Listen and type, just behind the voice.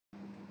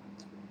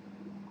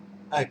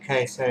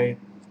Okay, so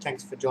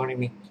thanks for joining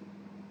me.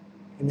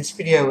 In this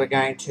video we're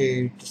going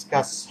to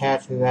discuss how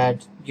to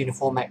add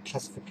Uniformat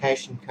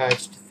classification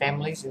codes to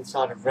families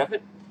inside of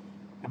Revit,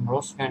 and we're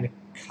also going to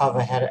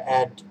cover how to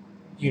add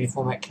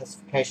Uniformat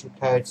classification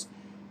codes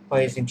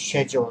by using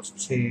schedules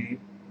to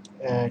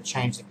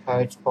change the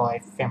codes by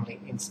family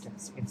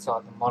instance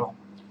inside the model.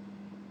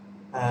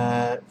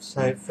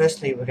 So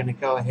firstly we're going to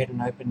go ahead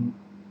and open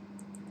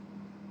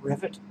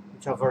Revit,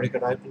 which I've already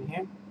got open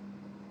here.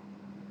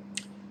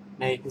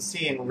 Now you can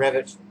see in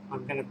Revit,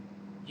 I'm going to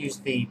use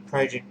the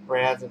project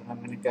browser and I'm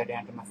going to go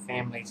down to my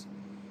families.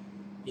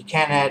 You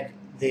can add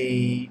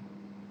the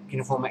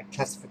Uniformat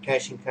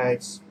classification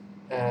codes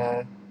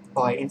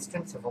by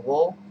instance of a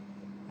wall,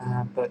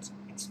 but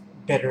it's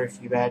better if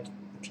you add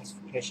the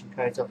classification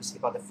codes obviously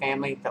by the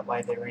family. That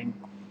way they're in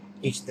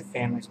each of the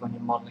families when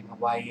you're modelling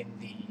away in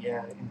the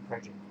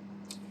project.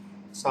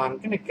 So I'm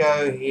going to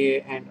go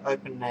here and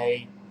open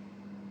a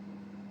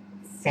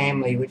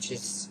family which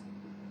is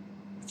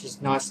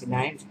nicely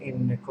named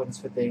in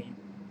accordance with the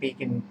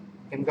BIM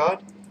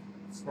guide.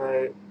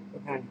 So we're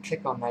going to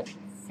click on that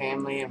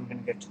family and we're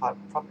going to go type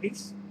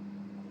properties.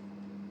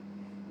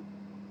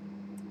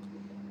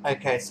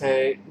 Okay,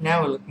 so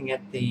now we're looking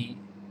at the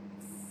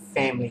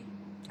family,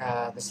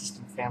 the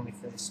system family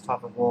for this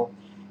type of wall.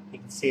 You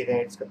can see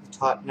there it's got the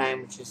type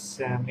name, which is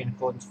in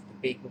accordance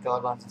with the BIM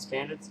guidelines and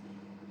standards,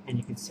 and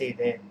you can see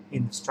there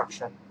in the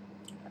structure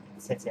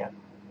it sets out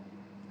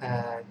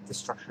the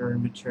structure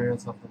and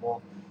materials of the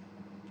wall.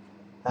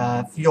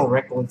 For your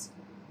records,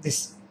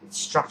 this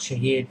structure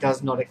here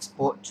does not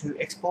export to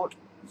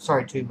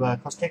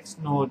CostX,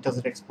 nor does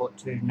it export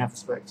to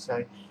Navisworks.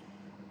 So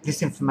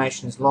this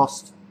information is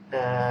lost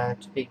to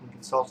Beacon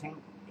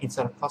Consulting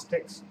inside of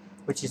CostX,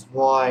 which is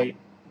why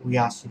we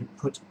asked you to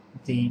put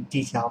the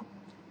detailed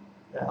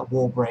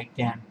wall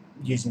breakdown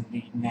using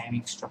the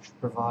naming structure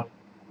provided.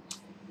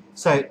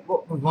 So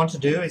what we want to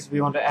do is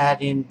we want to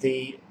add in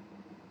the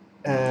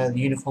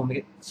uniform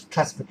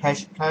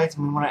classification codes,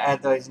 and we want to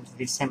add those into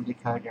the assembly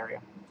code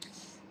area.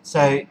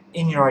 So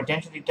in your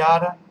identity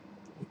data,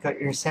 you've got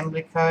your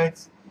assembly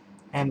codes,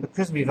 and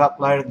because we've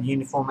uploaded the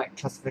Uniformat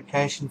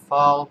classification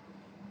file,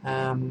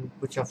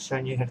 which I've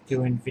shown you how to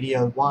do in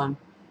video 1,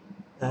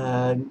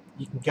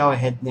 you can go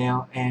ahead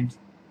now and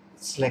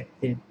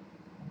select the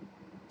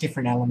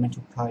different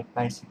elemental code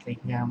basically,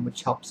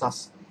 which helps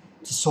us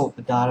to sort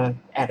the data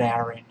at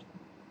our end.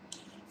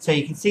 So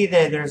you can see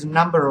there's a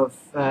number of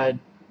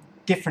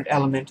different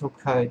elemental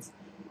codes.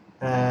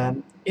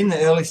 In the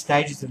early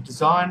stages of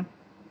design,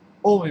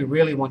 all we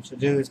really want to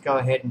do is go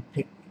ahead and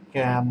pick,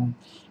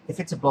 if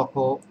it's a block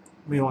wall,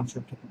 we want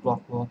you to pick a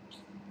block wall.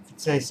 If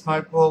it's a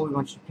smoke wall, we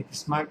want you to pick a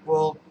smoke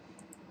wall.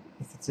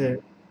 If it's a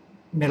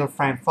metal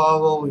frame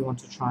firewall, we want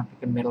to try and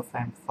pick a metal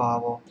frame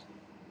firewall.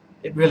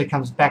 It really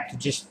comes back to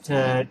just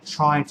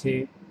trying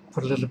to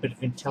put a little bit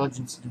of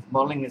intelligence into the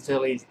modelling as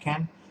early as you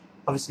can.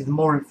 Obviously, the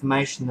more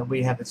information that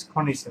we have as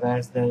quantity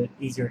surveyors, the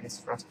easier it is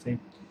for us to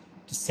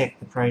set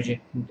the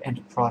project and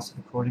to price it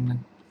accordingly.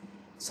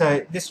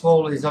 So this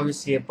wall is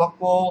obviously a block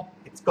wall.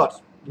 It's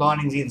got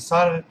linings either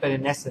side of it, but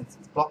in essence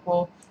it's a block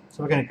wall.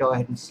 So we're going to go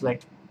ahead and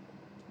select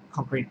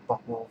concrete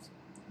block walls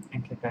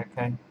and click OK.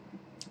 Click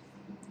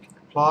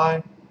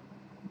Apply.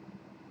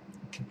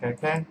 Click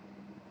OK.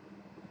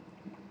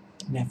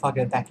 Now if I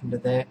go back into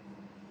there,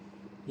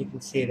 you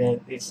can see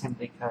that the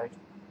assembly code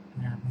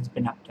has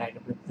been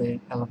updated with the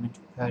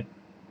elemental code.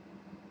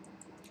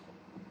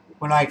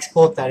 When I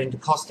export that into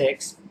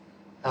CostX,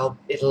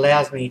 it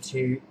allows me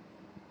to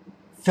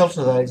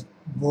filter those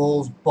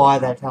walls by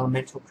that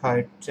elemental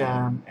code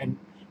and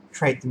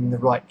create them in the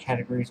right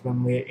categories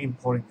when we're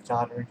importing the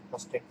data into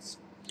CostX.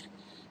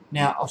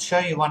 Now I'll show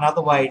you one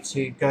other way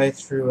to go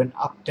through and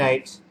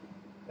update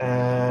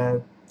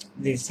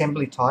the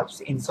assembly types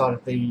inside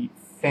of the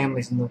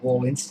families and the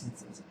wall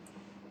instances.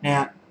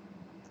 Now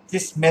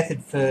this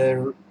method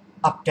for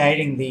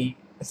updating the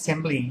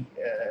assembly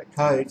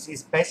codes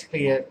is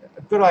basically a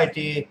good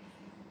idea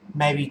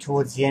maybe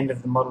towards the end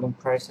of the modelling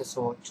process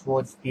or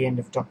towards the end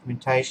of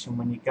documentation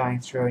when you're going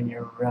through and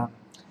you're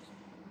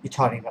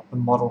tidying up the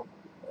model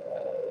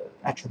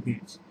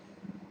attributes.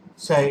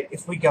 So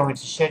if we go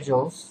into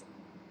schedules,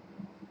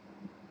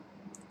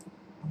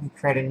 we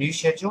create a new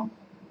schedule,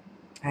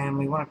 and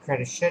we want to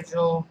create a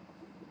schedule,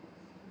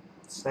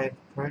 save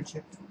the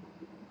project,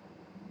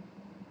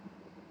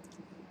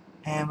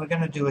 and we're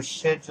going to do a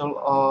schedule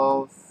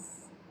of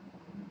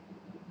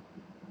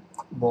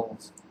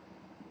walls.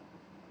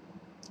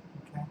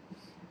 Okay.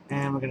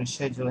 And we're going to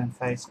schedule in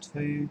phase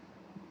 2.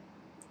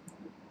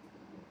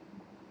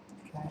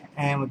 Okay.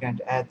 And we're going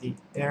to add the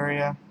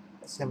area,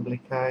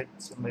 assembly code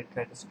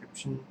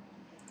description,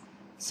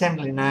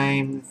 assembly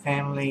name,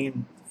 family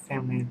and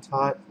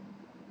type.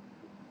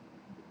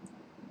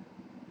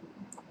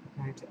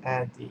 We're going to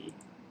add the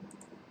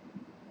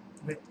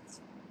width,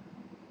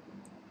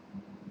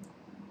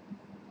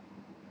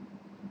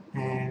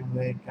 and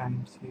we're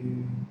going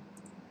to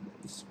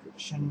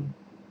description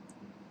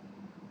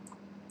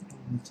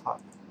and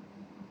type.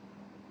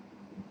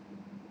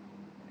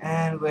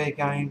 And we're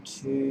going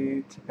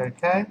to click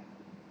OK.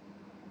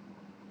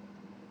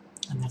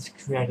 and that's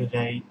created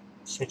a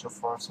schedule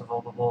for us of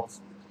all the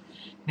walls.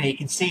 Now you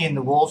can see in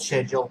the wall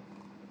schedule,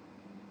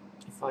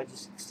 if I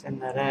just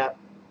extend that out,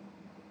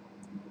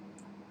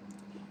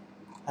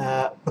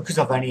 because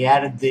I've only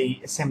added the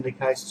assembly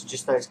codes to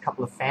just those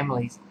couple of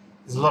families,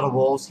 there's a lot of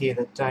walls here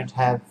that don't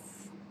have,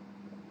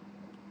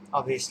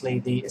 obviously,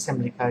 the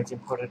assembly codes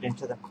inputted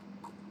into them.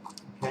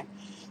 Okay,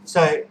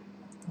 so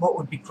what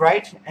would be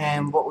great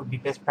and what would be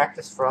best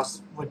practice for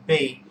us would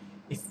be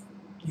if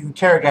you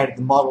interrogated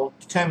the model,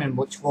 determine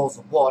which walls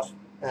are what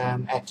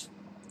at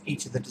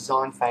each of the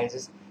design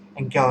phases,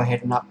 and go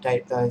ahead and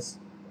update those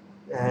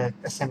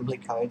assembly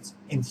codes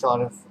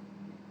inside of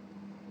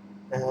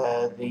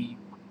the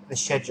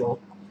schedule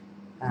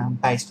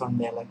based on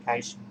their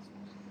locations.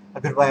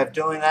 A good way of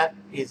doing that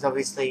is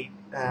obviously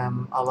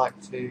I like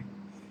to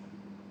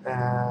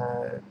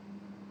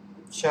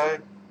show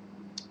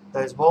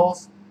those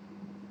walls,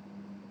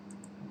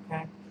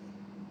 okay,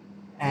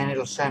 and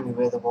it'll show me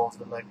where the walls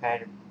are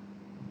located.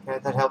 Okay,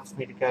 that helps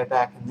me to go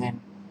back and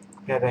then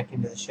go back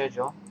into the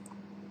schedule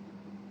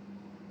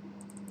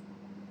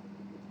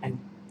and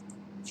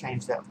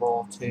change that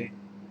wall to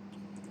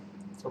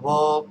it's a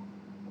wall,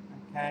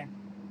 okay,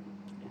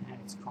 and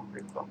it's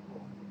concrete block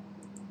wall.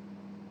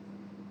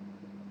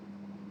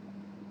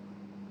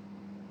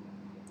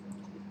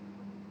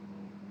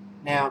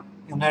 Now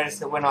you'll notice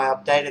that when I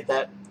updated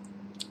that,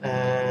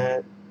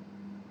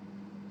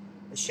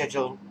 the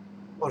schedule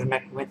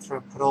automatically went through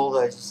and put all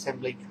those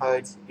assembly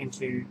codes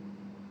into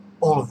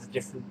all of the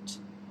different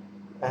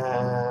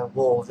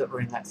walls that were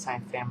in that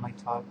same family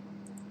type.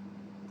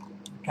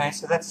 Okay,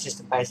 so that's just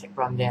a basic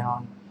rundown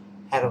on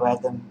how to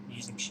add them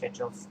using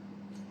schedules.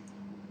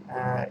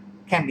 It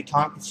can be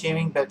time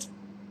consuming, but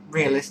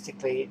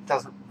realistically it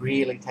doesn't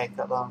really take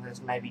that long.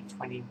 There's maybe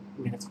 20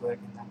 minutes work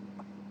in that.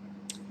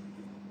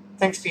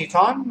 Thanks for your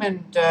time,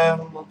 and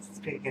we'll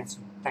speak again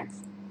soon.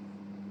 Thanks.